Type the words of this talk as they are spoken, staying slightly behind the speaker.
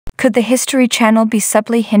Could the History Channel be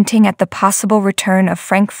subtly hinting at the possible return of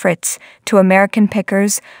Frank Fritz to American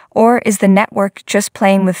Pickers, or is the network just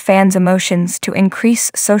playing with fans' emotions to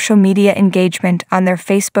increase social media engagement on their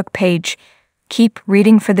Facebook page? Keep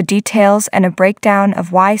reading for the details and a breakdown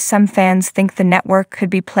of why some fans think the network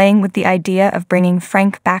could be playing with the idea of bringing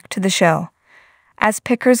Frank back to the show. As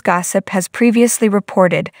Pickers Gossip has previously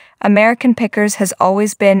reported, American Pickers has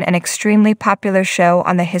always been an extremely popular show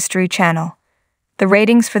on the History Channel. The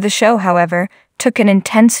ratings for the show, however, took an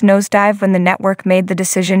intense nosedive when the network made the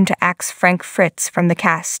decision to axe Frank Fritz from the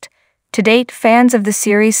cast. To date, fans of the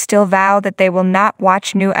series still vow that they will not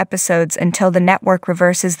watch new episodes until the network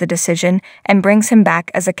reverses the decision and brings him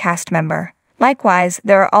back as a cast member. Likewise,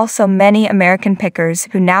 there are also many American Pickers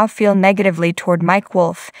who now feel negatively toward Mike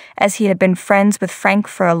Wolfe, as he had been friends with Frank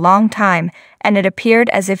for a long time, and it appeared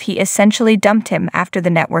as if he essentially dumped him after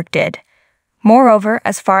the network did. Moreover,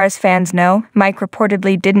 as far as fans know, Mike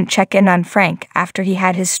reportedly didn't check in on Frank after he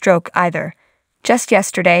had his stroke either. Just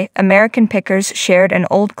yesterday, American Pickers shared an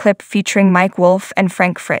old clip featuring Mike Wolfe and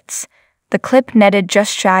Frank Fritz. The clip netted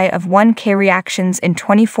just shy of 1K reactions in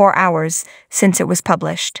 24 hours since it was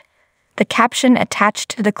published. The caption attached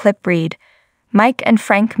to the clip read, "Mike and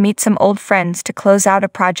Frank meet some old friends to close out a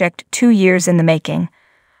project 2 years in the making."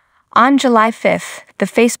 On July 5th, the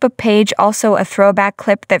Facebook page also a throwback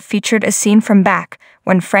clip that featured a scene from back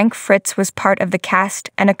when Frank Fritz was part of the cast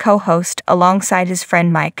and a co-host alongside his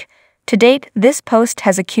friend Mike. To date, this post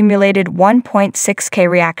has accumulated 1.6K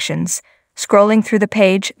reactions. Scrolling through the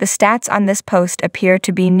page, the stats on this post appear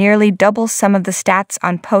to be nearly double some of the stats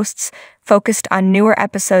on posts focused on newer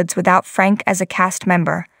episodes without Frank as a cast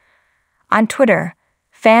member. On Twitter,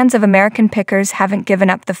 fans of American Pickers haven't given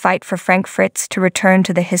up the fight for Frank Fritz to return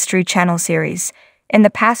to the History Channel series. In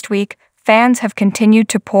the past week, fans have continued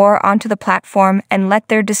to pour onto the platform and let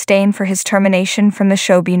their disdain for his termination from the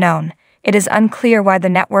show be known. It is unclear why the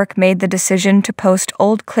network made the decision to post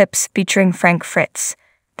old clips featuring Frank Fritz.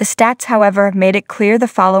 The stats, however, made it clear the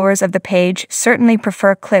followers of the page certainly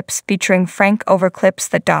prefer clips featuring Frank over clips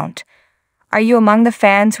that don't. Are you among the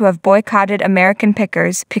fans who have boycotted American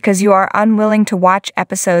Pickers because you are unwilling to watch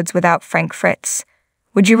episodes without Frank Fritz?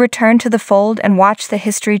 Would you return to the fold and watch the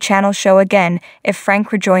History Channel show again if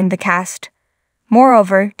Frank rejoined the cast?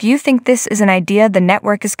 Moreover, do you think this is an idea the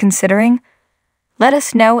network is considering? Let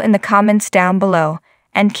us know in the comments down below,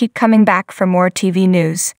 and keep coming back for more TV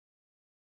news.